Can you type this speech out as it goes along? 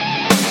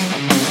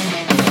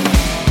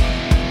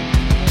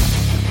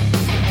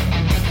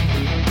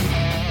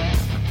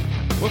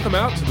Welcome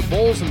out to the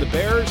Bulls and the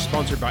Bears,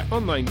 sponsored by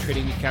Online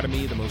Trading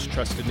Academy, the most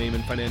trusted name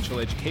in financial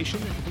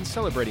education, and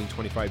celebrating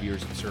 25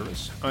 years of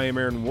service. I am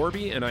Aaron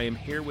Warby, and I am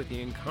here with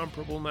the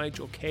incomparable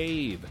Nigel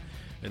Cave.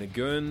 And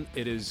again,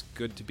 it is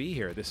good to be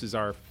here. This is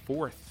our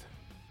fourth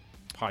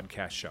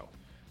podcast show.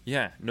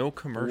 Yeah, no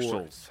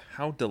commercials.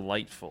 How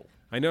delightful.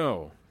 I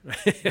know.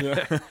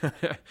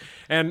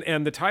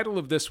 And the title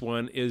of this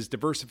one is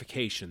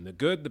Diversification, the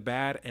good, the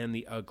bad, and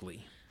the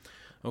ugly.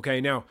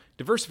 Okay, now,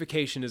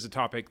 diversification is a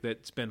topic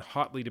that's been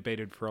hotly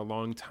debated for a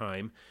long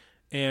time,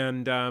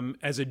 and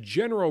as a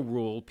general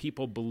rule,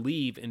 people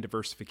believe in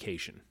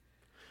diversification.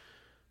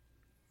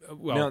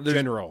 Well,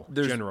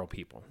 general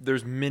people.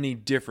 There's many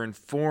different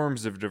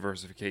forms of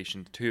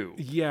diversification, too.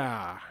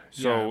 Yeah.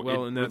 So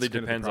well, it really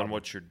depends on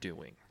what you're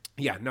doing.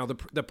 Yeah, now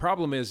the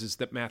problem is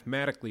that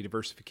mathematically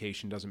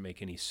diversification doesn't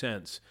make any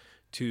sense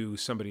to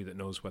somebody that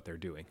knows what they're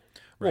doing.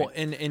 Right? Well,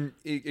 and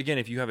again,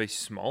 if you have a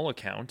small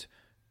account,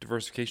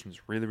 diversification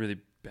is really, really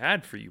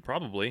bad for you,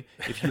 probably.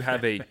 If you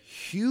have a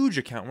huge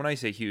account, when I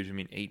say huge, I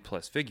mean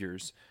 8+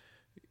 figures,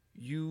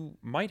 you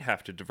might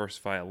have to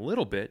diversify a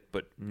little bit,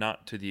 but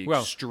not to the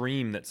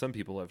extreme that some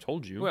people have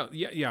told you. Well,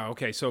 yeah,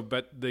 okay. So,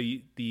 but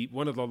the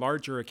one of the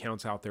larger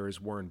accounts out there is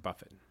Warren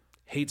Buffett.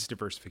 Hates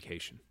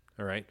diversification.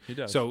 All right. He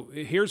does. So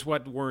here's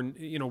what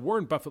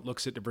Warren Buffett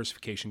looks at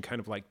diversification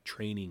kind of like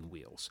training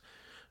wheels.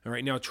 All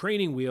right. Now,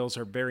 training wheels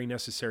are very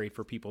necessary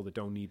for people that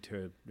don't need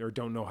to or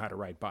don't know how to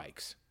ride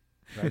bikes.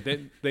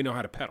 Right? They know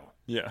how to pedal.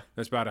 Yeah.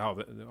 That's about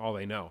all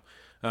they know.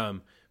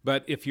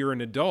 But if you're an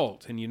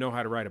adult and you know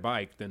how to ride a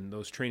bike, then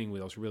those training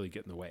wheels really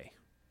get in the way.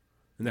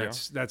 And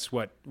that's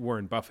what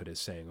Warren Buffett is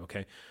saying,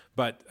 okay?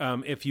 But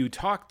if you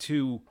talk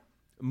to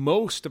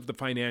most of the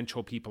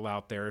financial people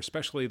out there,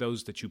 especially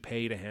those that you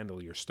pay to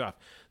handle your stuff,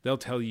 they'll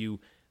tell you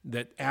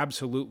that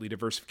absolutely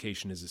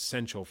diversification is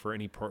essential for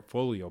any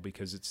portfolio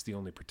because it's the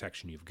only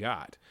protection you've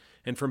got.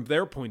 And from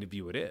their point of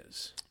view, it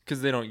is.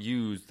 Because they don't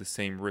use the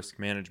same risk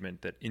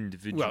management that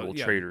individual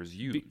traders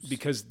use.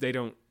 Because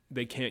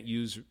they can't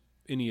use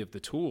any of the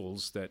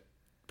tools that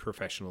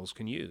professionals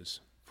can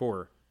use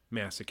for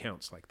mass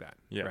accounts like that,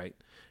 right?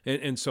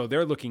 And so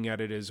they're looking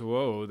at it as,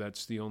 whoa,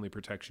 that's the only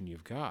protection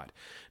you've got.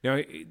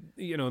 Now,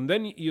 and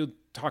then you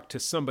talk to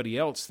somebody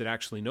else that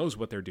actually knows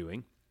what they're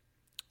doing,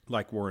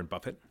 like Warren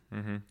Buffett,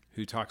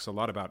 who talks a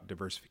lot about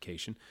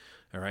diversification,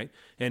 all right?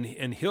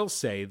 And he'll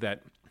say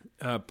that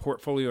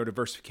portfolio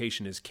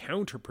diversification is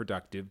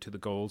counterproductive to the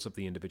goals of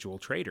the individual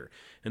trader,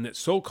 and that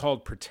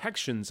so-called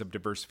protections of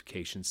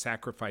diversification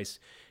sacrifice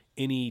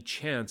any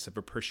chance of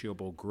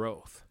appreciable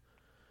growth.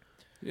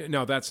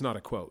 Now, that's not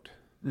a quote.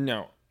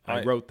 No.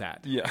 I wrote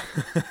that. Yeah.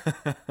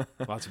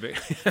 Lots of it.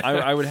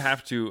 I would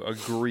have to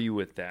agree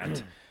with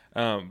that.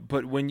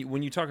 But when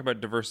you talk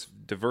about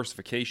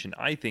diversification,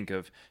 I think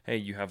of, hey,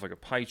 you have like a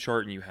pie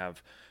chart and you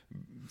have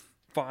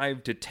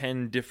 5 to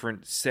 10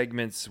 different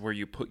segments where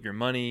you put your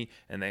money,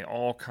 and they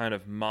all kind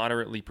of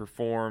moderately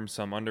perform,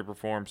 some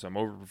underperform, some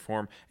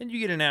overperform, and you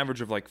get an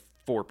average of like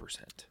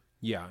 4%.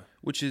 Yeah.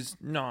 Which is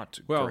not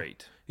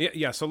great.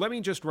 Yeah. So let me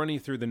just run you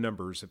through the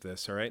numbers of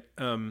this, all right?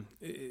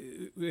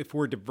 If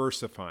we're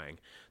diversifying,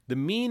 the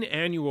mean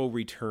annual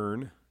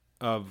return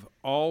of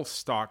all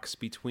stocks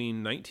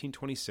between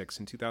 1926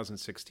 and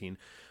 2016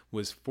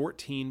 was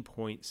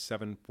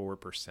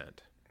 14.74%.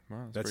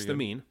 Wow, that's the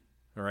mean.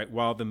 All right,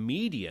 while the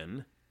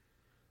median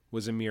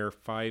was a mere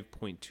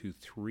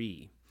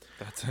 5.23.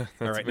 That's all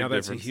right. Now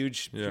that's difference. A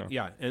huge,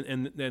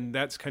 and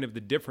that's kind of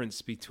the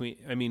difference between.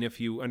 I mean,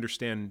 if you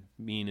understand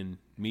mean and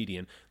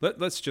median,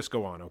 let's just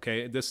go on.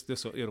 Okay, this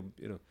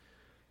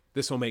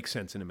will make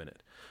sense in a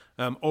minute.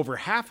 Over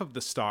half of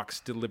the stocks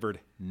delivered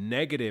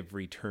negative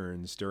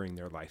returns during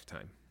their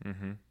lifetime.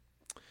 Mm-hmm.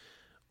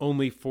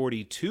 Only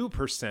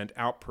 42%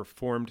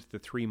 outperformed the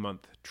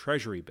 3-month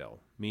Treasury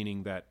bill,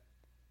 meaning that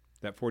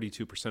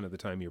 42% of the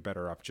time you're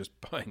better off just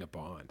buying a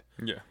bond.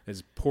 Yeah.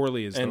 As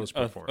poorly as those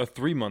perform. A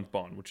 3-month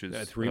bond, which is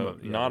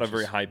not a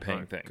very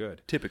high-paying thing.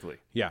 Good. Typically.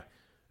 Yeah.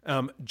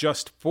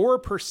 Just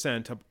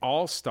 4% of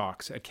all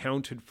stocks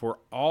accounted for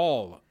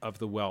all of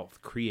the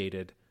wealth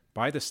created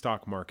by the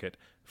stock market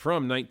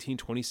from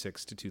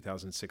 1926 to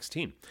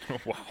 2016.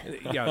 Wow.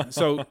 Yeah.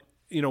 So,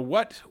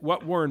 what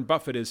Warren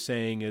Buffett is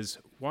saying is,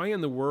 why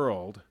in the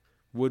world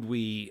would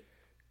we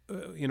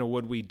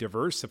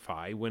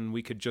diversify when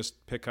we could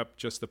just pick up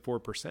just the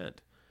 4%?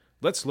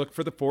 Let's look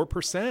for the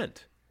 4%.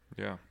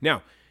 Yeah.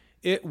 Now,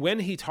 when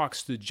he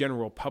talks to the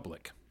general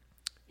public,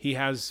 he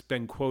has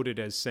been quoted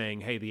as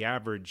saying, hey, the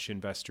average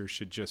investor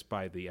should just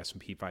buy the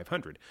S&P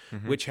 500,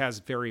 which has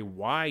very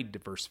wide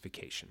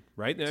diversification,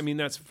 right? I mean,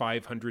 that's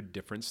 500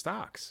 different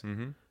stocks.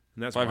 Mm-hmm. And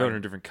that's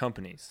 500 different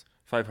companies,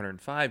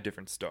 505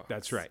 different stocks.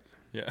 That's right.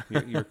 Yeah.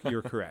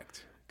 You're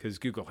correct. Because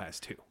Google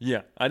has 2.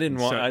 Yeah, I didn't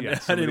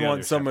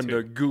want someone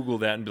to Google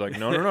that and be like,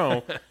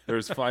 no,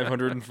 there's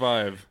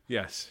 505.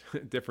 Yes,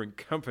 different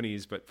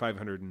companies, but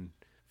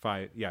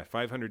 505. Yeah,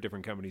 500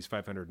 different companies,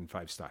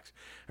 505 stocks.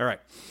 All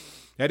right.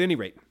 At any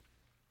rate,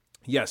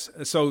 yes.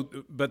 So,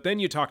 but then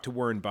you talk to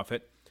Warren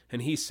Buffett,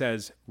 and he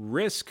says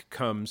risk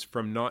comes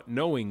from not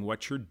knowing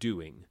what you're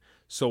doing.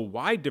 So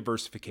wide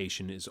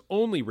diversification is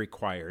only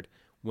required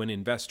when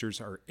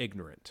investors are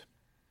ignorant.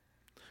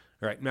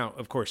 All right. Now,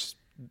 of course,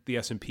 the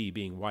S&P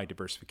being wide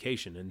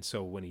diversification. And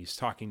so when he's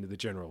talking to the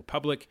general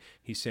public,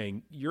 he's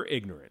saying, you're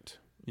ignorant.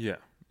 Yeah.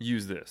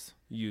 Use this.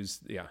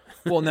 Yeah.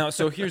 Well, now,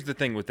 so here's the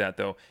thing with that,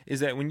 though,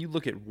 is that when you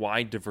look at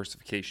wide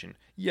diversification,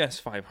 yes,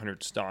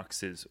 500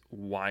 stocks is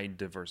wide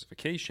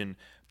diversification,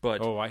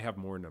 but... Oh, I have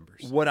more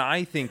numbers. What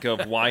I think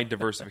of wide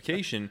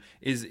diversification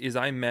is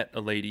I met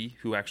a lady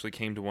who actually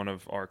came to one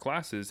of our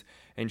classes,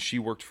 and she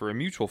worked for a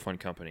mutual fund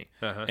company.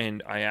 Uh-huh.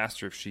 And I asked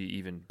her if she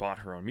even bought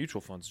her own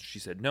mutual funds. She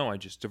said, no, I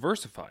just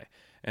diversify.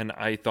 And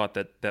I thought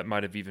that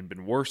might have even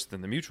been worse than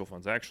the mutual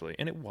funds, actually.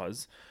 And it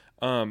was.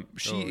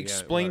 She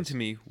explained to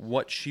me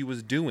what she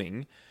was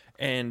doing,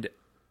 and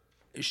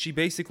she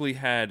basically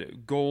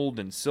had gold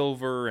and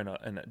silver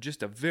and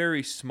just a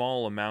very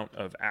small amount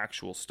of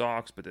actual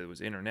stocks, but it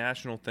was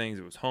international things,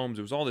 it was homes,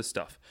 it was all this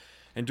stuff.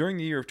 And during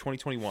the year of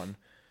 2021,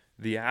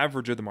 the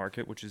average of the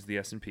market, which is the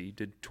S&P,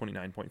 did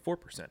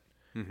 29.4%.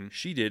 Mm-hmm.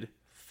 She did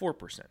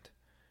 4%.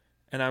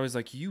 And I was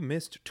like, you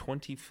missed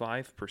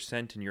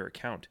 25% in your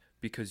account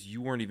because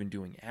you weren't even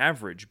doing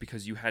average,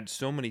 because you had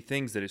so many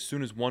things that as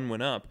soon as one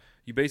went up,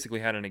 you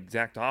basically had an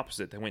exact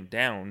opposite that went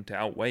down to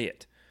outweigh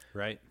it.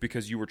 Right.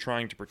 Because you were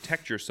trying to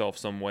protect yourself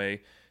some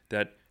way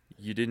that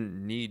you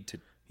didn't need to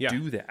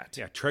do that.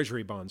 Yeah,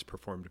 treasury bonds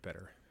performed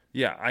better.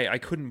 Yeah, I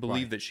couldn't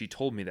believe that she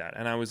told me that.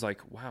 And I was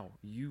like, wow,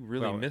 you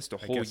really missed a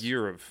whole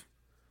year of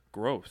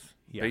growth,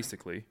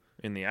 basically,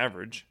 in the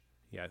average.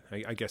 Yeah,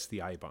 I guess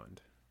the I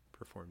bond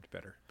performed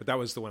better. But that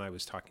was the one I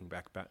was talking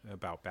about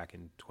back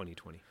in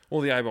 2020.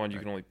 Well, the I bond, you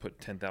can only put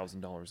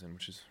 $10,000 in,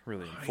 which is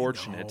really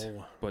unfortunate.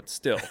 But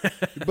still,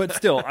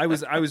 I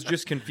was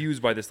just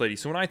confused by this lady.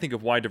 So when I think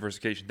of wide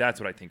diversification, that's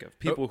what I think of.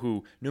 People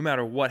who, no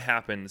matter what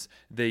happens,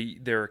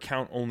 their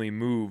account only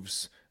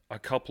moves a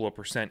couple of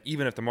percent,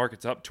 even if the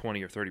market's up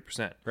 20 or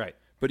 30%. Right.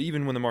 But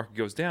even when the market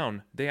goes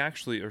down, they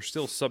actually are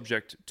still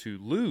subject to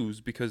lose,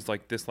 because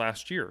like this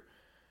last year,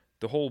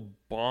 the whole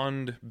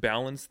bond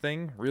balance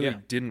thing really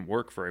didn't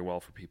work very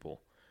well for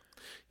people.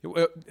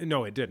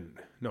 No, it didn't.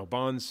 No,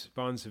 bonds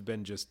have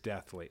been just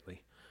death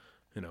lately.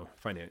 From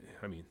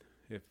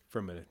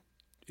an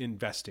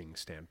investing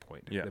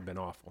standpoint, they've been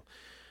awful.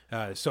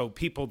 So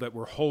people that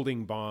were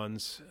holding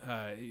bonds,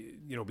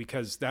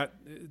 because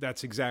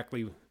that's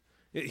exactly.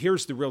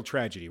 Here's the real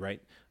tragedy,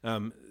 right?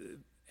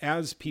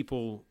 As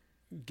people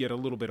get a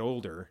little bit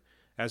older,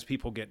 as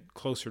people get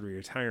closer to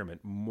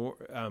retirement, more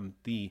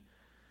the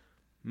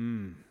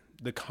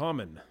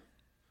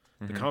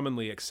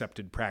commonly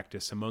accepted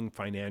practice among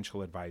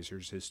financial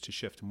advisors is to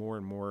shift more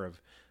and more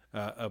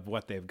of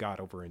what they've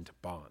got over into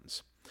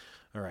bonds.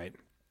 All right.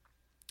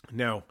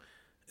 Now,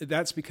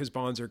 that's because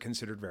bonds are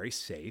considered very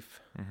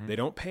safe. Mm-hmm. They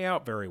don't pay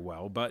out very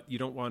well, but you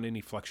don't want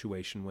any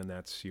fluctuation when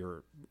that's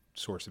your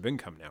source of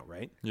income now,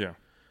 right? Yeah.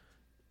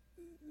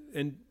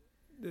 And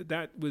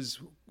that was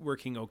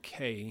working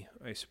okay,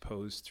 I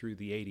suppose, through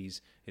the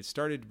 80s. It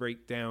started to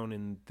break down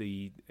in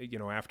the,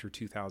 after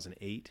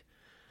 2008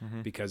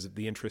 because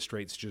the interest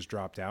rates just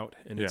dropped out,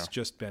 and it's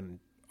just been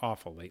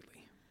awful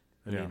lately.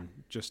 I mean,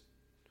 just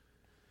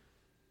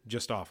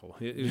awful.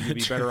 You'd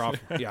be better off.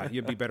 Yeah,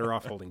 you'd be better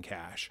off holding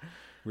cash,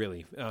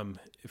 really,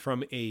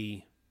 from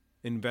a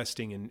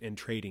investing and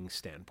trading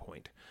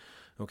standpoint.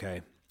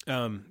 Okay.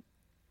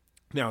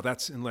 Now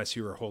that's unless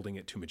you were holding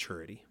it to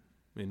maturity,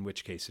 in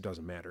which case it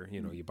doesn't matter.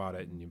 You bought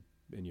it and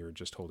you're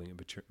just holding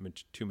it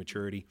to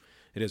maturity.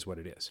 It is what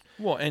it is.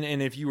 Well,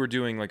 and if you were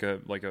doing like a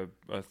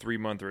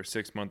 3-month or a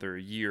 6-month or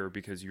a year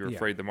because you're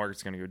afraid the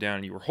market's going to go down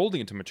and you were holding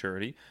it to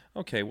maturity,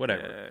 okay,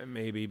 whatever.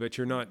 Maybe, but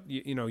you're not.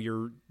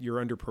 You're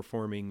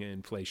underperforming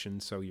inflation,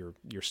 so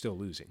you're still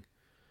losing.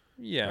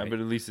 Yeah, right? But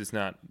at least it's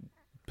not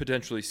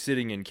potentially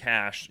sitting in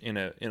cash in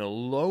a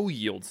low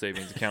yield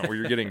savings account where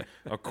you're getting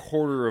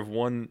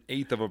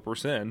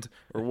 0.25%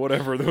 or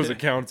whatever those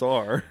accounts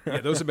are.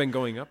 Yeah, those have been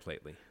going up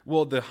lately.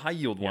 Well, the high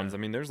yield ones, I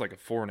mean, there's like a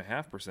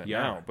 4.5%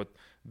 now, but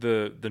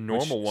the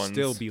normal ones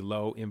still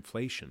below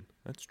inflation.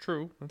 That's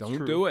true.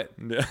 Don't do it.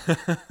 Yeah.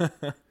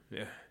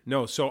 Yeah.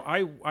 No. So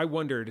I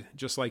wondered,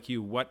 just like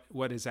you,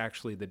 what is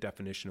actually the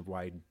definition of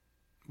wide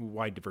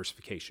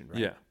diversification, right?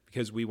 Yeah.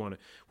 Because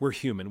we're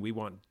human. We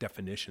want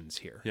definitions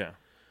here. Yeah.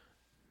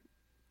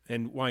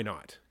 And why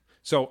not?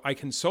 So I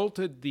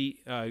consulted the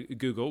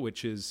Google,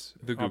 which is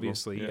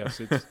obviously,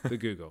 yes, it's the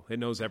Google. It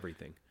knows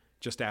everything.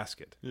 Just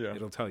ask it. Yeah.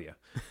 It'll tell you.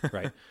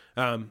 Right.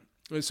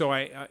 So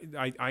I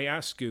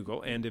asked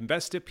Google, and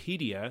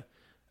Investopedia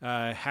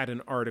had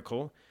an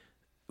article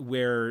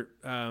where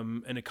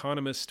an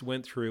economist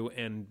went through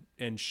and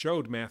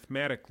showed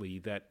mathematically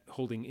that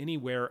holding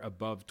anywhere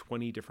above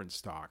 20 different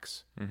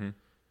stocks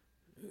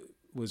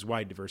was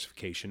wide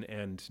diversification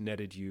and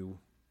netted you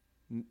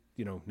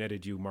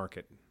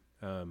market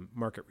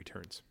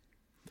returns.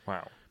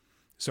 Wow.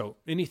 So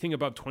anything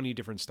above 20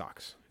 different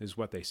stocks is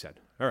what they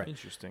said. All right.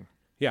 Interesting.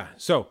 Yeah.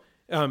 So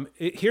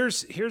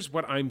here's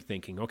what I'm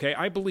thinking. Okay.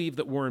 I believe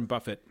that Warren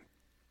Buffett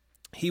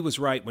he was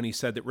right when he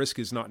said that risk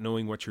is not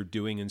knowing what you're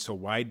doing, and so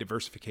wide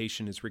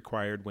diversification is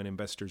required when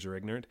investors are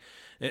ignorant.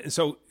 And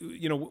so,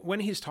 when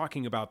he's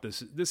talking about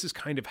this is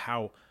kind of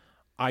how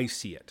I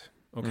see it,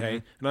 okay?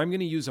 Mm-hmm. And I'm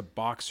going to use a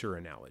boxer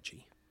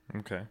analogy.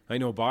 Okay. I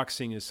know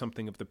boxing is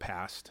something of the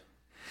past.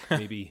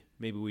 Maybe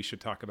we should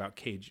talk about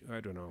cage,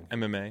 I don't know.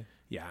 MMA?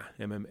 Yeah,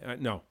 MMA.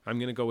 No, I'm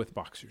going to go with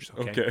boxers,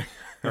 okay? Okay.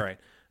 All right.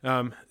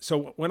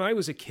 So when I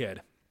was a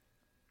kid,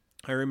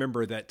 I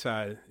remember that,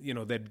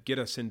 they'd get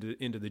us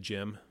into the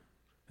gym,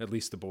 at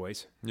least the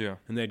boys. Yeah.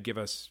 And they'd give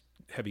us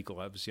heavy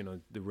gloves,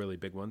 the really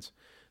big ones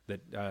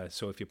that,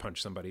 so if you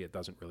punch somebody, it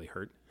doesn't really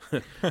hurt.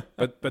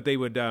 but they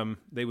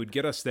would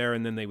get us there,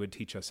 and then they would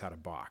teach us how to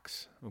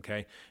box.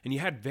 Okay. And you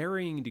had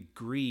varying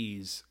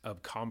degrees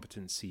of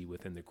competency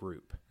within the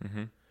group.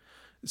 Mm-hmm.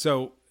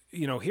 So,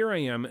 here I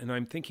am, and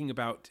I'm thinking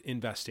about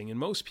investing, and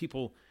most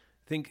people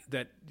think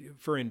that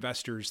for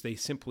investors, they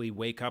simply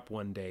wake up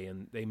one day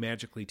and they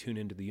magically tune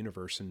into the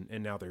universe,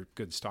 and now they're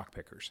good stock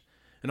pickers.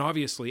 And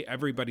obviously,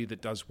 everybody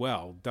that does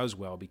well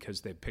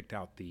because they've picked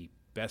out the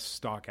best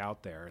stock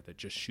out there that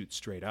just shoots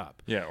straight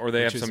up. Yeah, or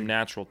they have some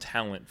natural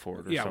talent for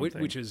it or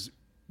something. Which is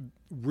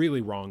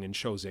really wrong and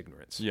shows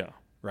ignorance. Yeah.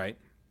 Right?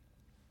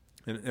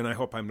 And I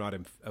hope I'm not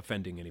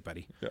offending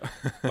anybody. Yeah.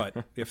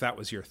 But if that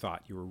was your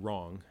thought, you were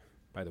wrong,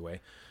 by the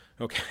way.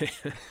 Okay.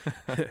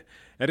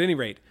 At any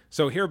rate,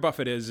 so here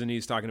Buffett is, and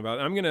he's talking about,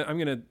 I'm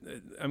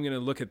gonna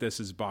look at this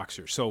as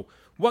boxer. So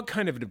what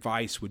kind of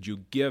advice would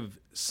you give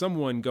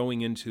someone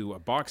going into a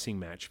boxing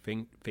match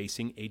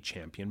facing a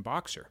champion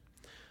boxer?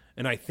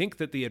 And I think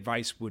that the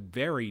advice would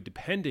vary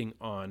depending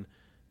on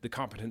the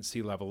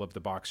competency level of the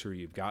boxer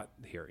you've got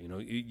here.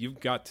 You've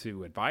got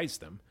to advise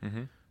them.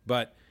 Mm-hmm.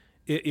 But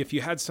if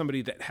you had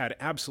somebody that had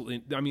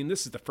absolutely,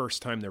 this is the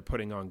first time they're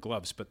putting on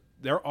gloves, but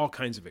they're all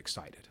kinds of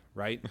excited,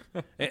 right?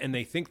 And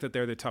they think that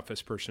they're the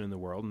toughest person in the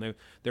world, and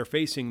they're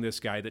facing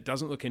this guy that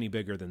doesn't look any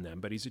bigger than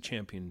them, but he's a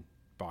champion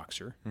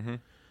boxer.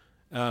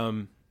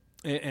 Mm-hmm.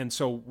 And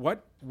so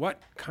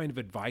what kind of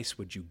advice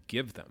would you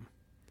give them?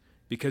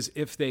 Because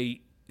if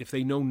they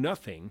know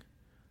nothing,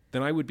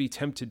 then I would be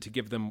tempted to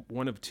give them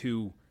one of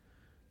two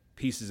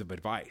pieces of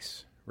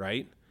advice,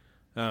 right?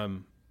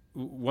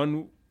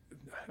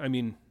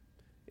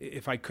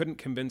 If I couldn't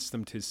convince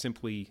them to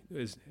simply,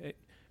 this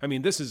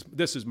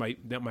is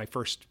my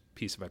first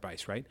piece of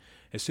advice, right?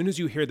 As soon as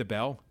you hear the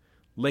bell,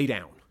 lay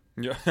down.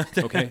 Yeah.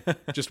 Okay.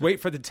 Just wait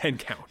for the 10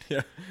 count.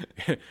 Yeah.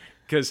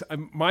 Because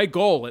my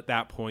goal at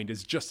that point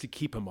is just to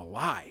keep him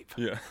alive.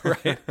 Yeah.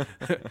 Right.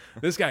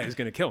 This guy is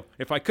going to kill him.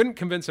 If I couldn't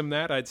convince him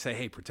that, I'd say,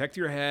 hey, protect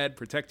your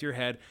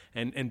head,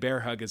 and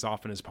bear hug as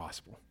often as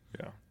possible.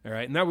 Yeah. All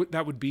right. And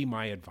that would be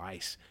my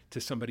advice to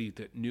somebody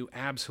that knew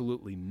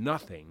absolutely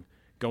nothing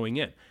going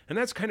in. And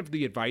that's kind of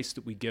the advice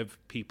that we give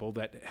people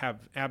that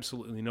have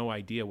absolutely no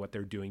idea what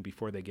they're doing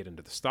before they get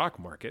into the stock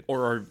market.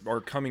 Or are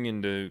coming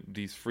into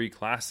these free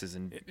classes,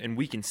 and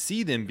we can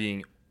see them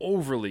being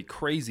overly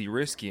crazy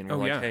risky, and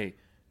we're hey,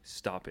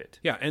 stop it.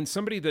 Yeah, and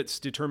somebody that's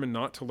determined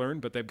not to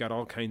learn, but they've got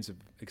all kinds of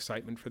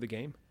excitement for the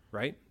game,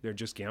 right? They're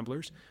just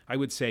gamblers. I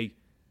would say,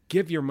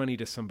 give your money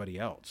to somebody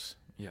else.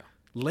 Yeah.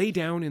 Lay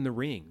down in the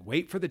ring.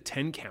 Wait for the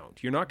 10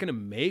 count. You're not going to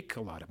make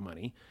a lot of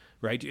money,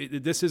 right?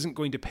 This isn't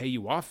going to pay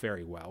you off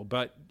very well,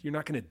 but you're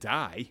not going to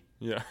die.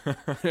 Yeah.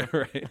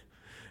 Right?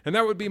 And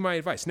that would be my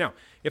advice. Now,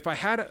 if I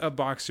had a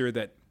boxer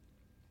that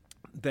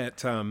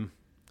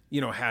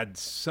had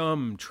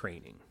some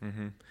training,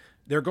 mm-hmm.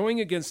 They're going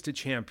against a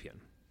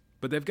champion,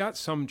 but they've got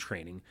some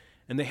training,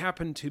 and they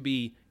happen to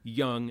be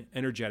young,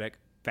 energetic,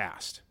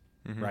 fast,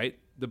 mm-hmm. right?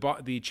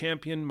 The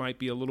champion might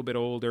be a little bit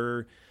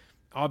older,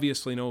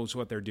 obviously knows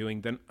what they're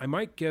doing. Then I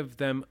might give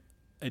them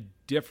a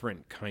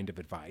different kind of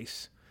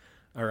advice.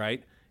 All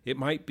right. It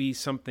might be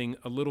something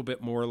a little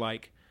bit more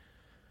like,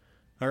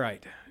 all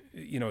right,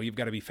 you've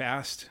got to be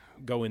fast,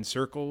 go in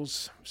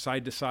circles,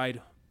 side to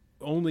side,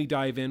 only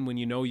dive in when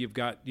you've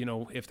got,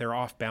 if they're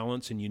off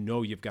balance and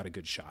you've got a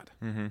good shot.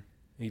 Mm-hmm.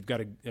 You've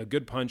got a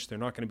good punch. They're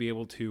not going to be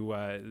able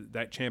to,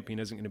 that champion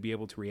isn't going to be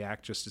able to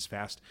react just as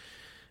fast.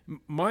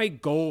 My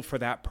goal for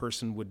that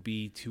person would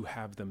be to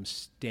have them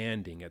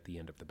standing at the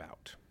end of the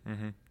bout.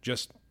 Mm-hmm.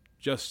 Just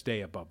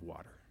stay above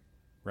water,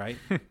 right?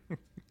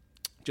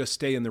 Just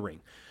stay in the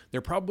ring.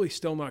 They're probably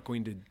still not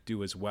going to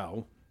do as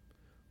well,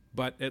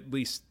 but at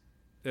least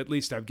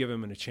I've given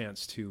them a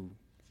chance to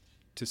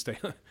stay.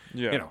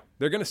 Yeah.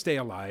 They're going to stay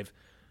alive.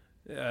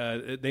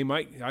 They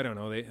might, I don't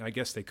know. I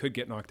guess they could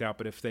get knocked out,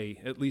 but if they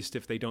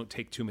don't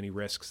take too many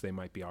risks, they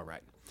might be all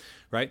right.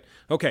 Right?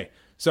 Okay.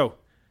 So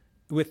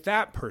with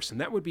that person,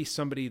 that would be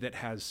somebody that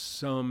has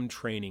some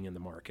training in the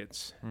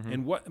markets. Mm-hmm.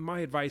 And what my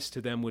advice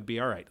to them would be,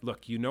 all right,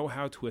 look, you know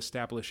how to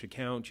establish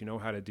account, you know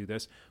how to do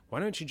this. Why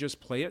don't you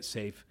just play it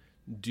safe?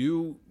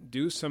 Do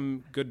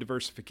some good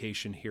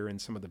diversification here in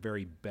some of the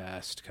very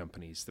best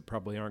companies that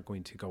probably aren't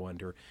going to go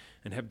under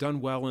and have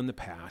done well in the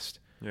past.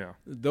 Yeah.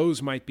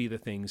 Those might be the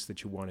things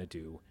that you want to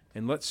do.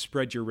 And let's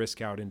spread your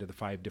risk out into the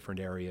 5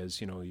 different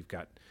areas. You've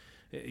got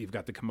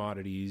the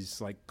commodities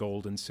like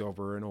gold and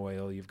silver and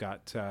oil. You've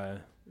got,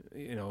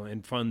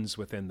 and funds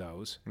within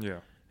those. Yeah.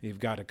 You've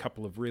got a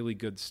couple of really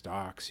good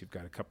stocks. You've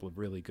got a couple of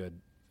really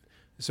good.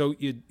 So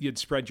you'd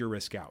spread your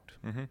risk out,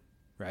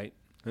 right?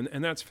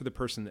 And that's for the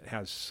person that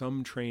has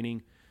some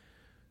training,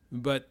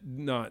 but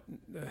not.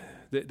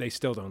 They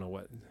still don't know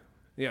what.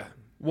 Yeah.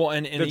 Well,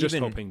 and they're just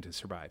hoping to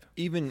survive.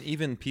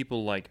 Even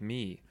people like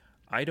me,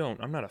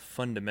 I'm not a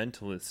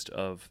fundamentalist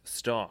of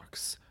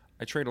stocks.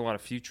 I trade a lot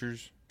of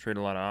futures, trade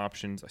a lot of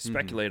options. I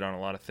speculate on a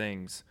lot of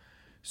things.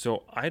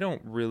 So I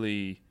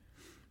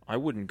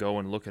wouldn't go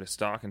and look at a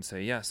stock and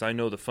say, yes, I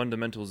know the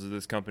fundamentals of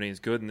this company is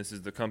good and this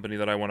is the company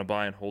that I want to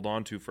buy and hold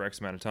on to for X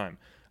amount of time.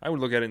 I would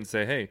look at it and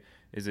say, hey,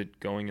 is it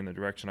going in the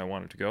direction I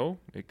want it to go?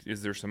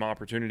 Is there some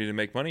opportunity to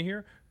make money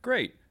here?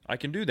 Great, I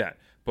can do that.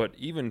 But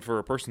even for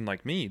a person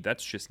like me,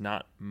 that's just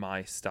not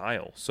my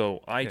style.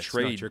 So I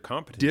trade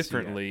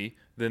differently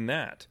than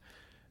that.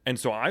 And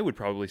so I would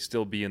probably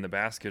still be in the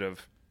basket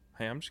of,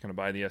 hey, I'm just going to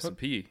buy the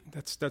S&P.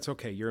 That's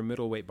okay. You're a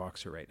middleweight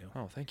boxer right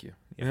now. Oh, thank you.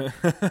 Yeah.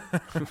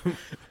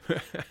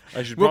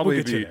 I should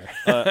probably be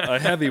a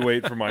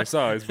heavyweight for my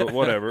size, but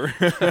whatever.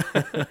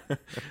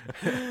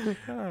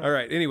 All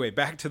right. Anyway,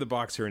 back to the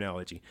boxer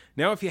analogy.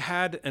 Now, if you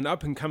had an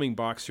up-and-coming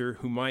boxer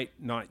who might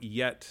not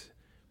yet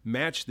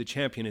match the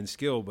champion in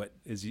skill, but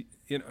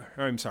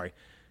I'm sorry.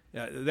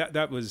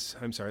 Let's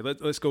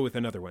go with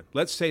another one.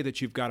 Let's say that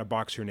you've got a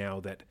boxer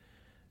now that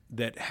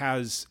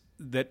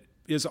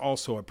is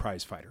also a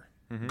prize fighter.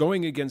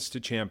 Going against a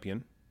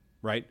champion,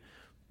 right?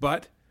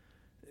 But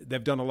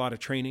they've done a lot of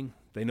training.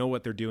 They know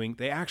what they're doing.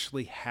 They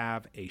actually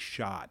have a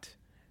shot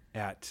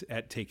at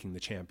taking the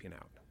champion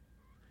out.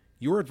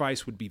 Your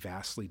advice would be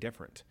vastly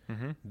different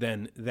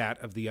than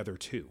that of the other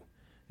two.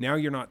 Now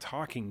you're not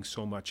talking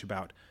so much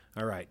about,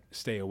 all right,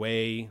 stay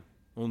away,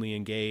 only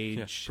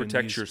engage.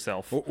 Protect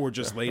yourself. Or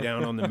just lay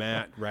down on the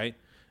mat, right?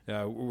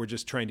 We're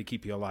just trying to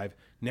keep you alive.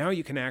 Now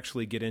you can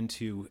actually get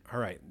into, all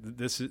right,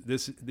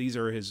 these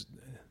are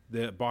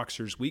the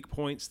boxer's weak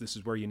points. This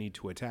is where you need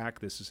to attack.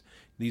 These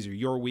are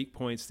your weak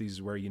points. These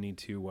is where you need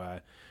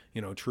to,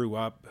 true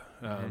up,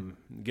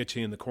 get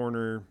you in the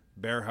corner,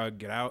 bear hug,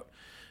 get out.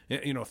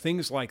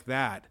 Things like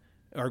that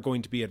are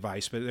going to be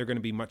advice, but they're going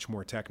to be much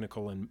more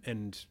technical.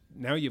 And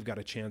now you've got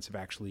a chance of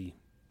actually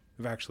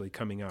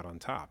coming out on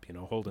top,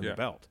 holding the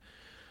belt,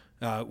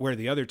 where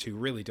the other two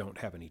really don't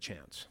have any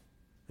chance.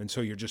 And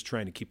so you're just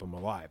trying to keep them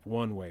alive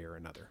one way or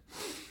another.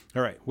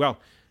 All right. Well,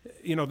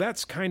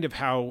 that's kind of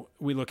how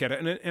we look at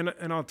it.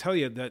 And I'll tell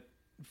you that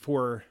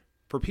for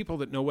people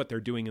that know what they're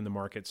doing in the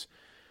markets,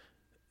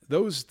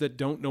 those that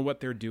don't know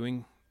what they're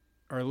doing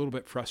are a little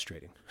bit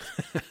frustrating.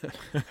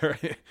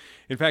 Right?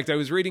 In fact, I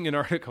was reading an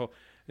article.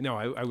 No,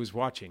 I was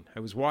watching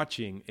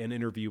an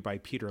interview by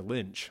Peter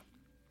Lynch.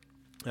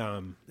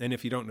 And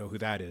if you don't know who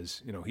that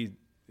is, he's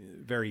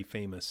a very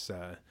famous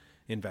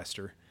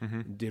investor,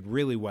 did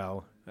really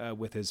well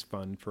with his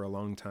fund for a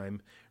long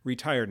time,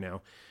 retired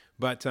now.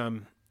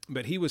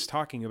 But he was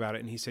talking about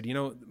it, and he said,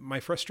 my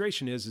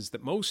frustration is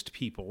that most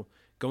people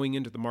going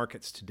into the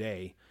markets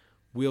today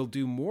will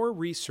do more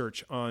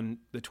research on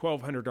the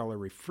 $1,200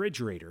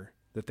 refrigerator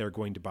that they're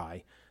going to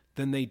buy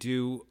than they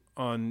do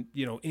on,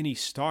 any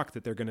stock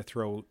that they're going to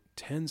throw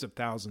tens of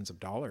thousands of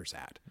dollars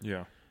at.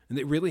 Yeah. And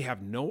they really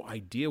have no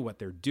idea what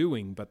they're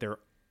doing, but they're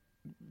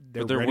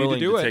ready willing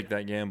to do it. Take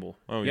that gamble.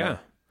 Oh, yeah.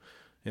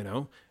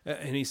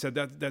 And he said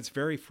that's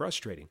very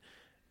frustrating.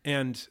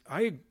 And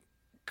I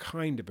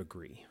kind of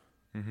agree.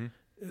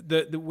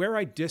 The where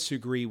I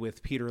disagree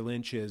with Peter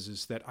Lynch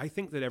is that I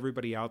think that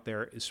everybody out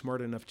there is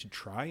smart enough to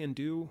try and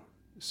do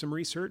some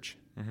research,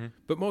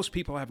 but most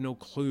people have no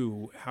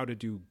clue how to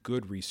do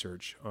good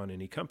research on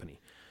any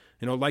company.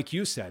 Like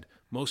you said,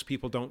 most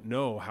people don't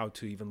know how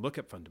to even look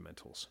at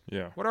fundamentals.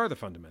 Yeah. What are the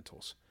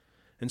fundamentals?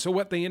 And so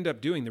what they end up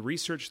doing, the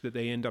research that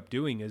they end up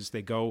doing is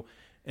they go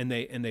and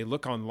they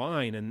look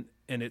online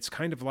and it's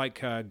kind of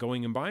like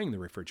going and buying the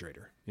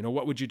refrigerator.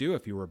 What would you do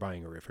if you were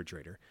buying a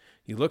refrigerator?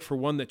 You look for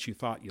one that you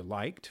thought you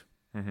liked,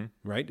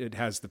 right? It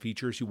has the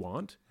features you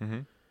want.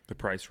 The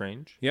price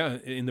range. Yeah,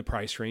 in the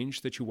price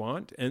range that you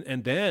want.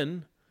 And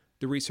then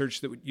the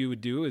research that you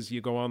would do is you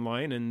go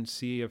online and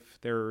see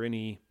if there are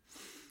any,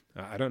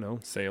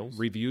 sales,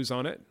 reviews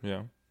on it.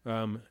 Yeah.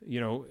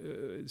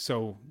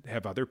 So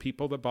have other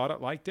people that bought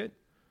it liked it?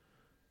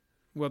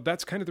 Well,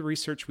 that's kind of the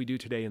research we do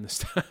today in the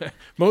stock.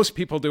 Most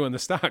people do in the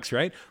stocks,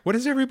 right? What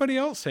is everybody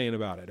else saying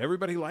about it?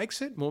 Everybody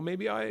likes it? Well,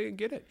 maybe I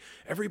get it.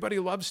 Everybody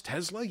loves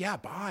Tesla? Yeah,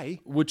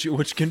 buy.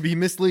 Which can be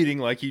misleading,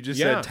 like you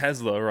just said,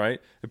 Tesla, right?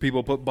 The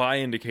people put buy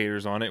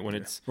indicators on it when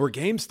it's or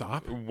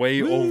GameStop way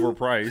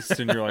overpriced,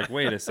 and you're like,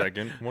 wait a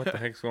second, what the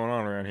heck's going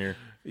on around here?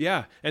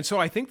 Yeah, and so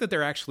I think that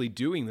they're actually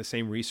doing the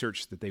same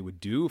research that they would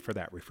do for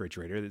that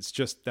refrigerator.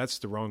 That's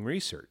the wrong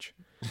research.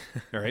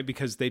 All right,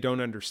 because they don't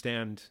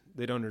understand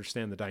the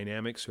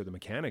dynamics or the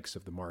mechanics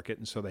of the market,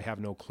 and so they have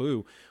no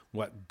clue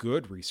what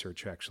good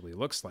research actually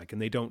looks like,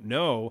 and they don't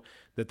know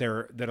that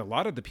a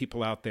lot of the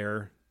people out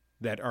there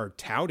that are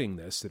touting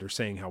this, that are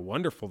saying how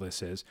wonderful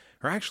this is,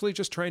 are actually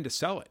just trying to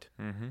sell it.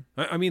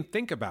 I mean,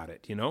 think about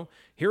it.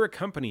 Here a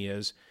company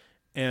is,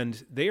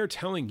 and they are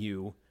telling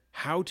you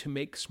how to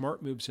make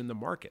smart moves in the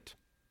market,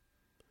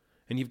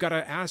 and you've got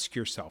to ask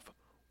yourself,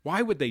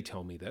 Why would they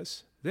tell me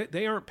this?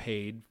 They aren't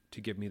paid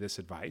to give me this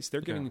advice.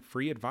 They're giving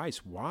free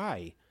advice.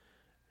 Why?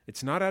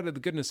 It's not out of the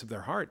goodness of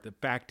their heart. The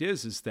fact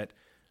is that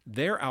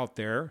they're out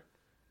there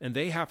and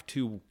they have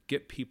to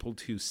get people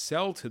to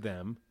sell to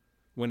them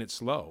when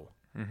it's low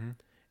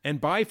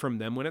and buy from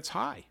them when it's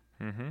high.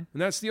 And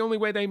that's the only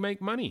way they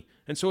make money.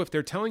 And so if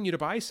they're telling you to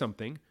buy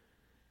something,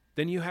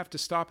 then you have to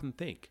stop and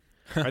think,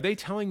 are they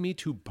telling me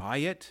to buy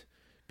it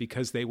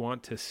because they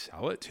want to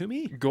sell it to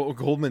me?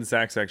 Goldman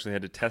Sachs actually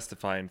had to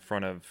testify in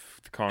front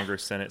of the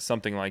Congress, Senate,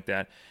 something like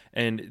that.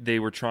 And they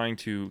were trying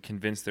to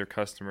convince their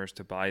customers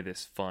to buy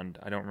this fund.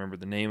 I don't remember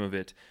the name of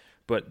it,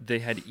 but they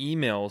had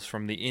emails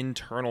from the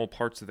internal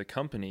parts of the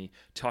company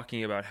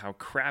talking about how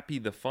crappy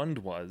the fund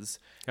was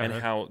and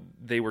how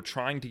they were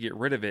trying to get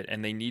rid of it.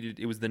 And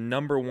it was the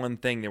number one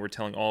thing they were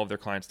telling all of their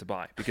clients to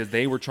buy because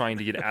they were trying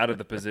to get out of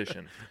the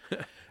position.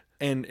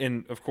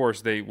 And of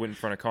course they went in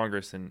front of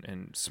Congress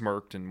and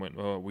smirked and went,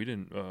 "Oh, we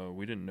didn't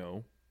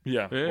know."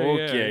 Yeah.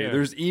 Okay. Yeah.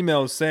 There's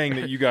emails saying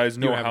that you guys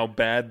know how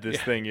bad this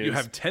thing is. You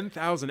have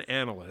 10,000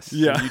 analysts.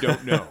 And you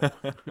don't know.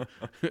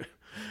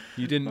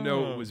 You didn't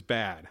know it was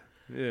bad.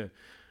 Yeah.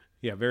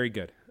 Yeah. Very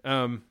good.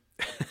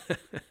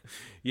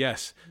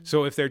 Yes.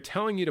 So if they're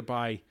telling you to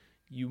buy,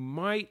 you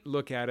might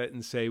look at it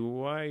and say,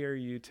 why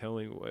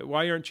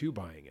aren't you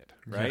buying it?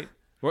 Right.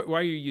 Yeah. Why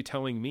are you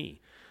telling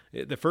me?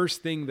 The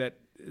first thing that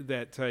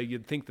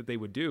you'd think that they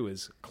would do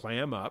is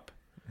clam up,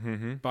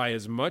 buy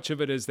as much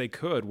of it as they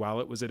could while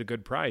it was at a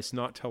good price,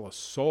 not tell a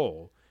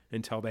soul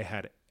until they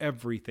had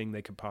everything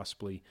they could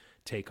possibly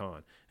take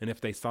on. And if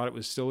they thought it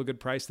was still a good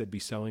price, they'd be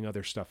selling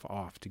other stuff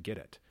off to get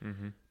it.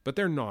 But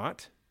they're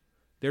not.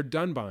 They're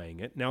done buying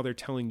it. Now they're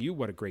telling you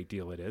what a great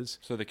deal it is.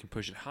 So they can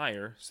push it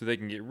higher so they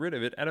can get rid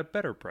of it at a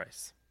better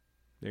price.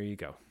 There you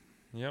go.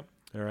 Yep.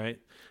 All right.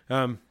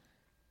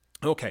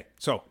 Okay.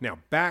 So now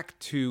back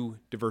to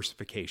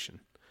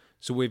diversification.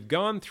 So we've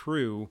gone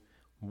through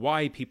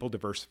why people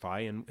diversify,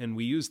 and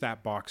we use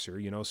that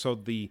boxer, so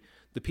the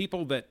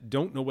people that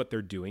don't know what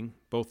they're doing,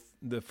 both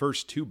the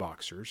first two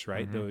boxers,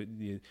 right?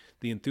 The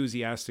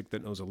enthusiastic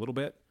that knows a little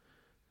bit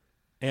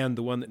and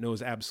the one that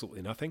knows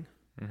absolutely nothing,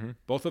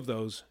 both of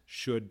those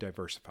should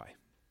diversify,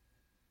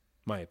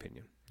 my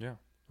opinion. Yeah.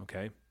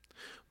 Okay.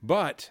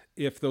 But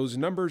if those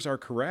numbers are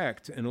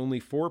correct and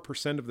only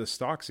 4% of the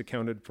stocks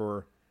accounted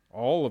for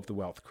all of the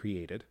wealth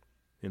created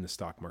in the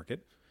stock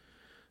market,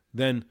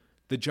 then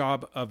the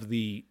job of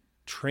the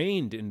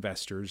trained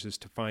investors is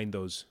to find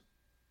those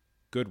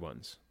good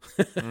ones,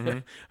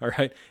 all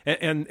right,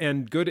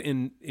 and good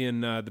in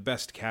the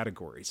best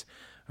categories,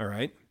 all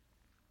right.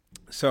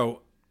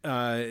 So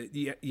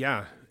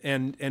yeah,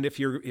 and if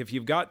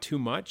you've got too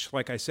much,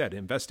 like I said,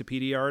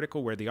 Investopedia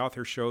article where the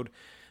author showed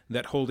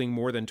that holding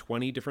more than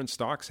 20 different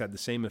stocks had the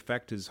same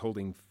effect as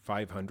holding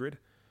 500,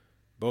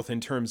 both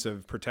in terms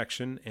of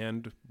protection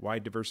and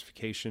wide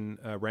diversification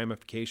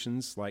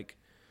ramifications, like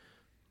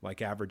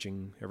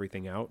averaging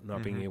everything out,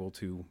 not being able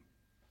to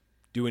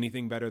do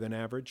anything better than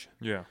average.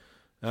 Yeah.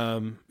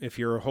 If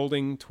you're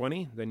holding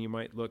 20, then you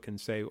might look and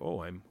say,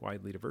 oh, I'm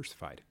widely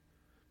diversified.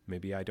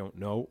 Maybe I don't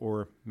know,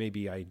 or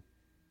maybe I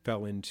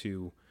fell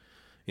into,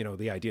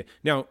 the idea.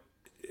 Now,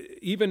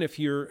 even if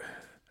you're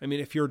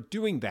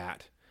doing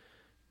that,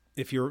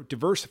 if you're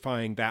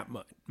diversifying that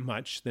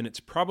much, then it's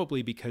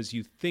probably because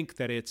you think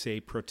that it's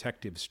a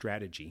protective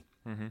strategy.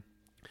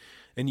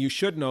 And you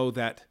should know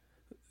that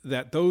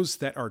those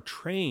that are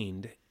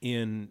trained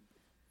in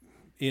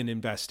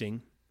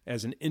investing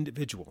as an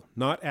individual,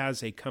 not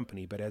as a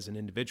company, but as an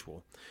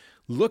individual,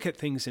 look at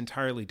things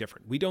entirely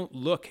different. We don't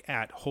look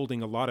at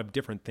holding a lot of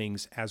different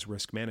things as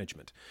risk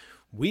management.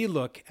 We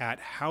look at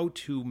how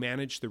to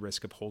manage the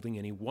risk of holding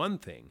any one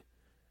thing,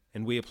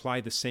 and we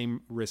apply the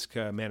same risk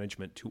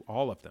management to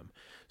all of them.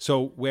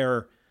 So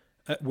where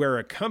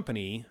a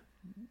company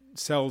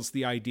sells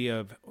the idea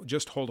of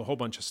just hold a whole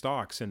bunch of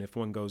stocks, and if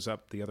one goes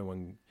up,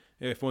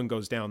 if one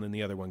goes down, then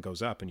the other one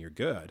goes up and you're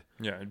good.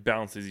 Yeah, it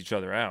balances each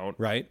other out.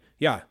 Right?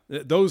 Yeah.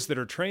 Those that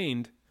are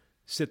trained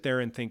sit there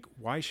and think,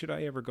 why should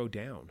I ever go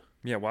down?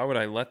 Yeah, why would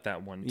I let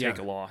that one take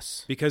a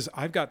loss? Because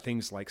I've got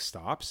things like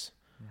stops.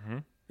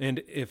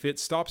 And if it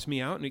stops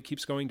me out and it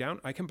keeps going down,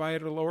 I can buy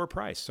it at a lower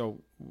price.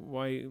 So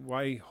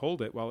why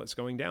hold it while it's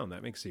going down?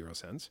 That makes zero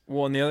sense.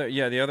 Well, and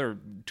the other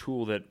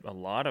tool that a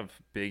lot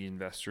of big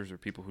investors or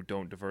people who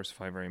don't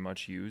diversify very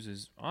much use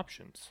is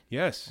options.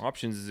 Yes.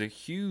 Options is a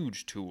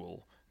huge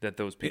tool that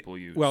those people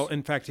use. Well,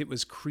 in fact, it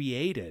was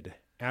created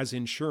as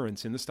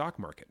insurance in the stock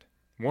market.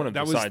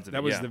 That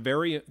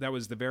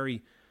was the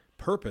very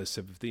purpose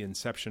of the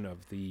inception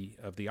of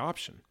the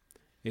option.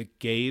 It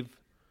gave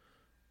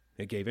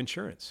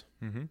insurance.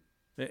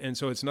 And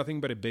so it's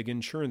nothing but a big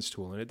insurance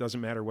tool, and it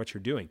doesn't matter what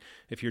you're doing.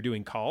 If you're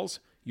doing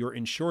calls, you're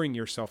insuring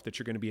yourself that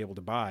you're going to be able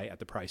to buy at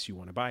the price you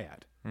want to buy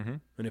at.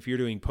 And if you're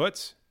doing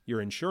puts, you're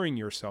insuring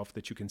yourself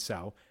that you can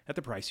sell at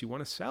the price you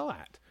want to sell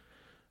at.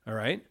 All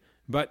right?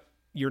 But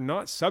you're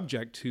not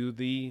subject to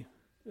the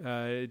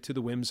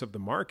whims of the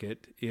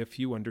market if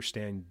you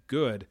understand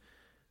good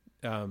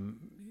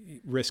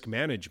risk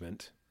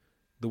management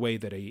the way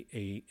that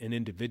an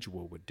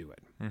individual would do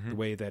it, Mm-hmm. the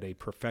way that a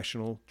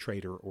professional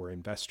trader or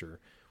investor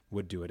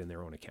would do it in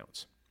their own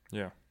accounts.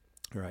 Yeah.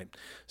 All right.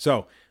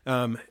 So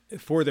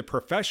for the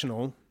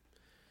professional,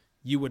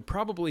 you would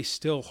probably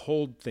still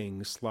hold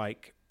things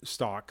like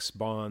stocks,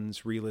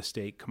 bonds, real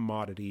estate,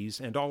 commodities,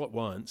 and all at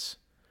once,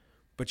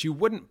 but you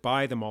wouldn't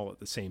buy them all at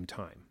the same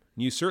time.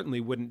 You certainly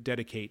wouldn't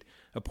dedicate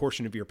a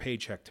portion of your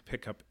paycheck to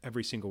pick up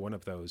every single one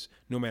of those,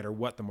 no matter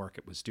what the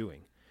market was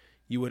doing.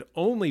 You would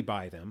only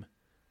buy them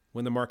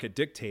when the market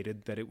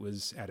dictated that it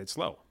was at its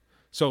low.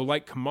 So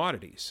like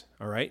commodities,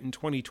 all right, in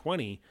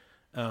 2020,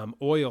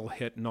 oil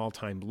hit an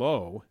all-time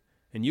low,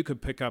 and you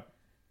could pick up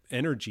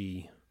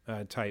energy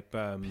type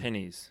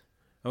Pennies.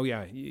 Oh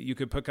yeah, you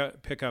could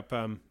pick up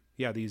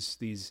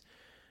these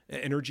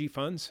energy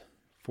funds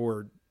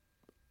for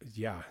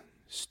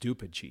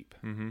stupid cheap.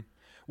 Mm-hmm.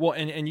 Well,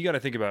 and you got to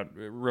think about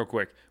real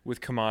quick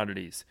with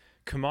commodities.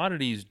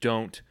 Commodities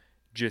don't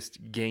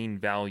just gain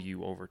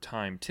value over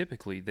time.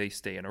 Typically, they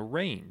stay in a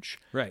range.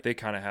 Right. They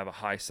kind of have a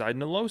high side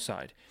and a low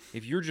side.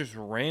 If you're just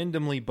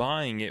randomly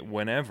buying it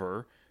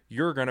whenever,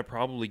 you're going to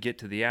probably get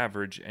to the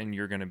average and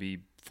you're going to be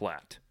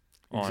flat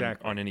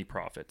on any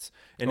profits.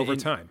 And over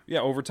time.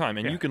 Yeah, over time.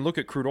 And you can look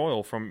at crude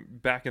oil from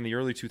back in the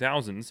early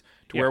 2000s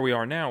to where we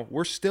are now.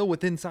 We're still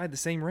inside the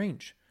same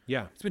range.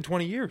 Yeah. It's been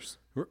 20 years.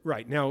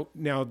 Right. Now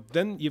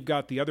then you've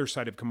got the other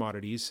side of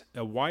commodities.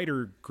 A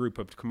wider group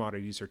of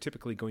commodities are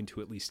typically going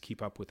to at least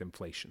keep up with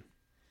inflation,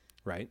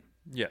 right?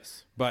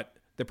 Yes. But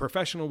the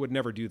professional would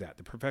never do that.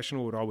 The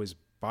professional would always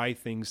buy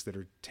things that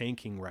are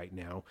tanking right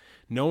now,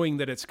 knowing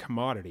that it's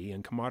commodity,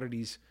 and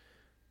commodities,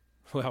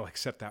 well,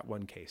 except that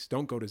one case,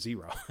 don't go to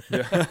zero.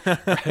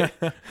 Yeah.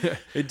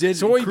 It did.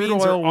 Soybeans crude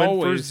oil went for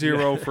always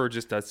zero for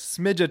just a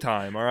smidge of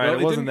time. All right. Well,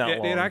 it wasn't that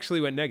long. It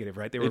actually went negative,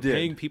 right? They were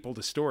paying people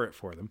to store it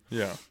for them.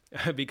 Yeah.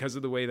 Because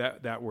of the way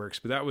that works.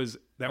 But that was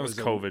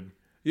COVID.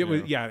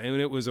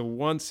 And it was a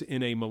once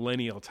in a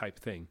millennial type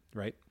thing,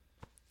 right?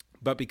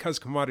 But because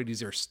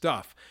commodities are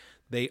stuff,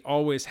 they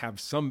always have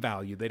some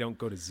value. They don't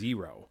go to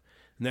zero.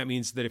 And that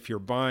means that if you're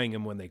buying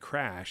them when they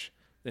crash,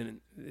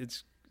 then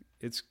it's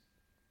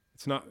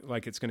not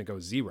like it's going to go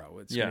zero.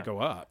 It's going to go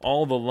up.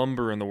 All the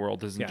lumber in the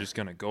world isn't just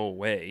going to go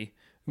away.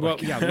 Well,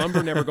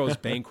 lumber never goes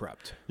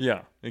bankrupt.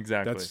 Yeah,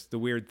 exactly. That's the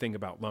weird thing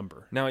about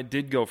lumber. Now, it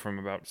did go from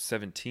about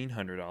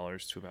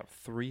 $1,700 to about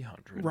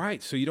 $300.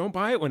 Right, so you don't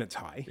buy it when it's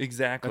high.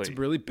 Exactly. That's a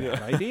really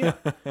bad idea,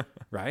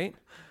 right?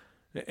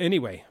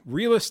 Anyway,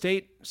 real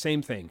estate,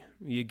 same thing.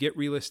 You get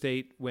real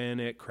estate when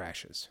it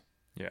crashes.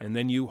 Yeah. And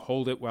then you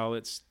hold it while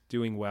it's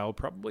doing well.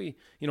 Probably,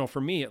 for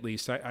me at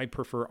least, I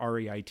prefer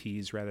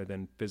REITs rather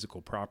than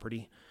physical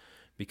property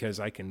because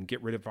I can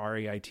get rid of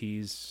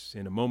REITs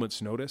in a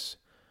moment's notice.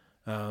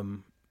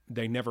 The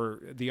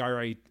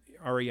REIT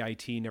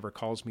never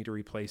calls me to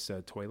replace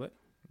a toilet.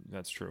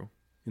 That's true.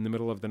 In the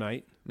middle of the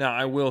night. Now,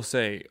 I will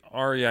say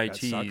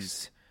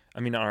REITs,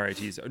 not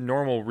REITs,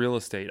 normal real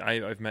estate.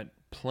 I've met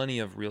plenty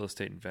of real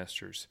estate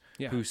investors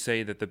who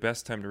say that the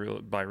best time to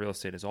buy real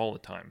estate is all the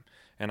time.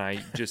 And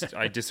I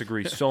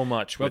disagree so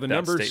much with that statement.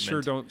 Well, the numbers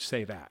sure don't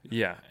say that.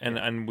 Yeah,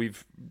 and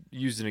we've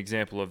used an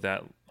example of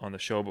that on the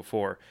show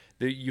before.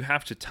 You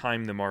have to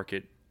time the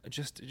market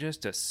just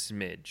a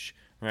smidge,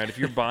 right? If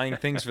you're buying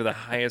things for the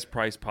highest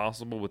price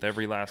possible with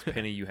every last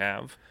penny you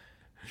have,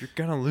 you're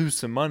going to lose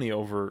some money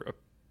over a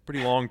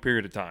pretty long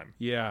period of time.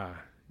 Yeah.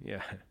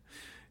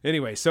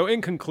 Anyway, so in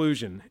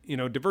conclusion,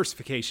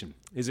 diversification.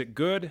 Is it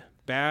good,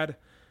 bad,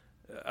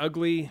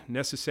 ugly,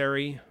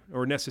 necessary,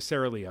 or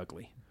necessarily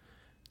ugly?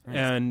 Right.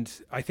 And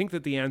I think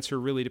that the answer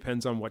really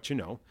depends on what you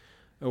know.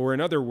 Or in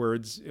the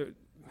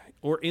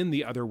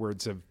other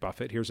words of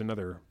Buffett, here's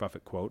another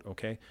Buffett quote,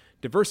 okay?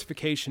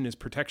 Diversification is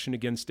protection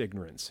against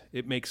ignorance.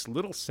 It makes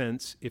little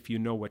sense if you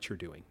know what you're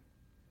doing.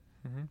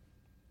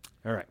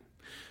 Mm-hmm. All right.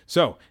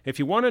 So if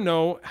you want to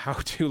know how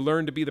to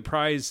learn to be the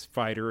prize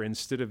fighter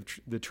instead of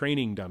the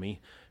training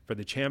dummy for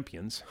the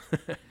champions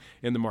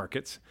in the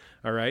markets,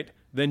 all right,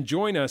 then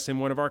join us in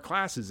one of our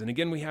classes. And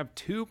again, we have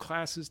 2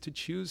 classes to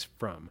choose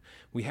from.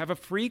 We have a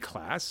free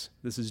class.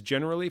 This is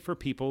generally for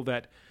people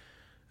that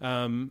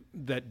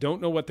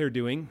don't know what they're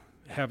doing,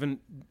 haven't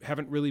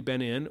really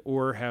been in,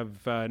 or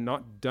have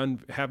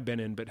been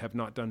in but have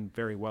not done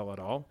very well at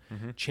all.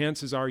 Mm-hmm.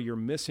 Chances are you're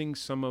missing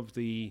some of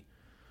the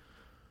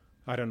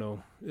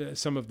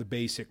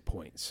basic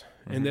points.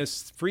 Mm-hmm. And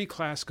this free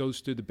class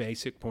goes through the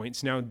basic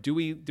points. Now, do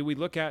we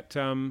look at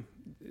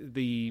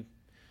the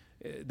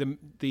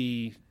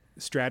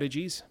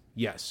strategies?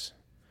 Yes.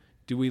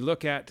 Do we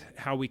look at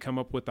how we come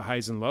up with the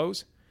highs and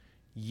lows?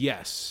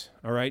 Yes.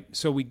 All right.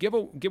 So we give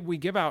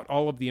out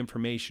all of the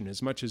information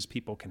as much as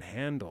people can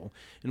handle,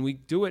 and we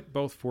do it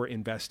both for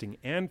investing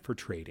and for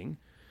trading.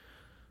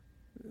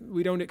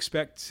 We don't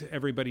expect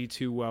everybody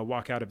to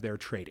walk out of there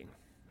trading.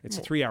 It's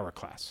a 3-hour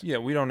class. Yeah,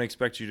 we don't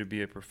expect you to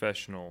be a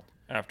professional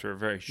after a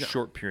very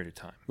short period of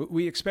time.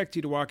 We expect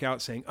you to walk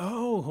out saying,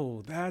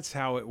 "Oh, that's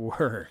how it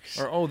works,"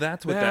 or "Oh,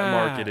 that's what that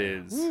market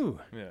is."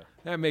 Woo,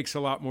 that makes a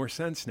lot more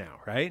sense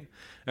now, right?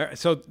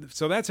 So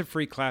that's a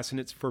free class, and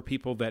it's for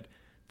people that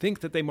think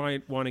that they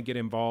might want to get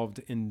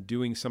involved in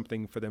doing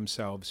something for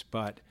themselves,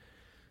 but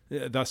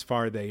thus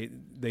far they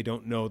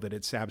don't know that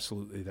it's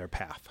absolutely their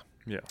path.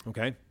 Yeah.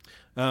 Okay.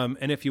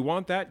 And if you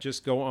want that,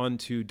 just go on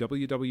to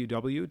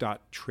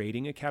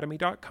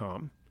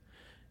www.tradingacademy.com.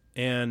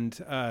 And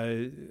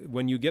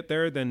when you get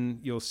there, then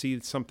you'll see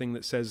something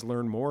that says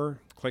learn more.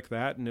 Click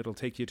that and it'll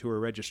take you to a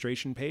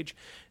registration page,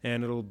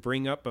 and it'll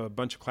bring up a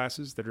bunch of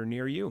classes that are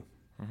near you.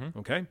 Mm-hmm.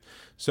 Okay.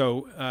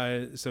 So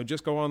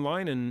just go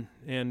online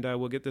and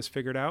we'll get this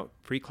figured out.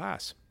 Free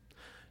class.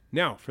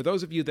 Now, for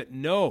those of you that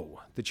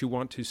know that you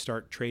want to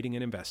start trading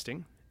and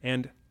investing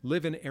and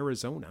live in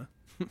Arizona,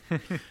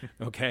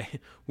 okay,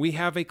 we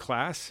have a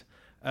class.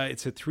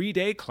 It's a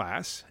 3-day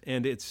class,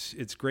 and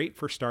it's great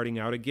for starting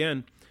out.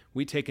 Again,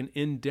 we take an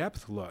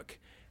in-depth look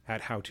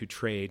at how to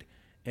trade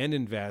and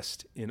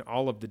invest in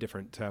all of the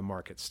different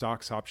markets,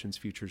 stocks, options,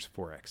 futures,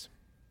 Forex,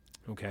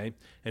 okay,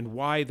 and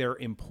why they're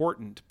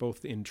important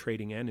both in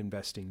trading and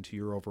investing to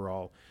your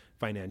overall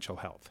financial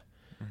health,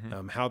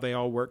 how they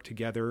all work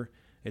together.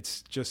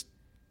 It's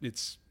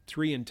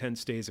 3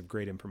 intense days of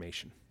great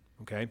information.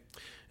 Okay.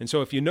 And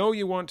so if you know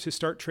you want to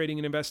start trading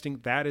and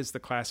investing, that is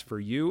the class for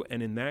you.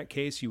 And in that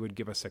case, you would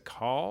give us a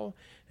call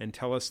and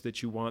tell us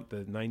that you want the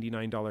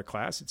 $99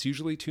 class. It's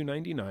usually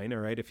 $299. All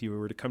right. If you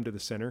were to come to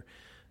the center,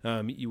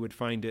 you would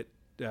find it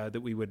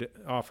that we would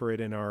offer it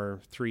in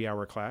our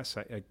 3-hour class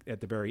at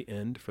the very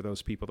end for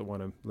those people that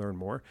want to learn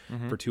more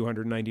for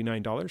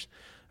 $299.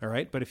 All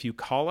right. But if you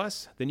call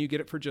us, then you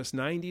get it for just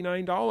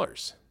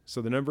 $99.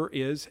 So the number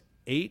is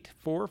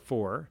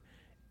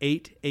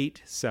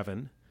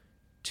 844-887-2337.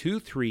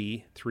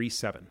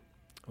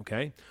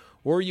 Okay.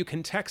 Or you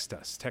can text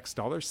us, text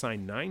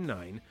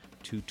 $99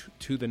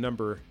 to the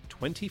number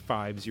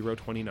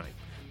 25029.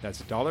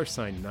 That's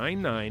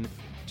 $99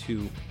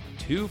 to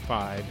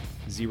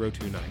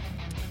 25029.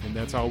 And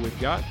that's all we've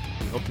got.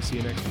 We hope to see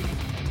you next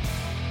week.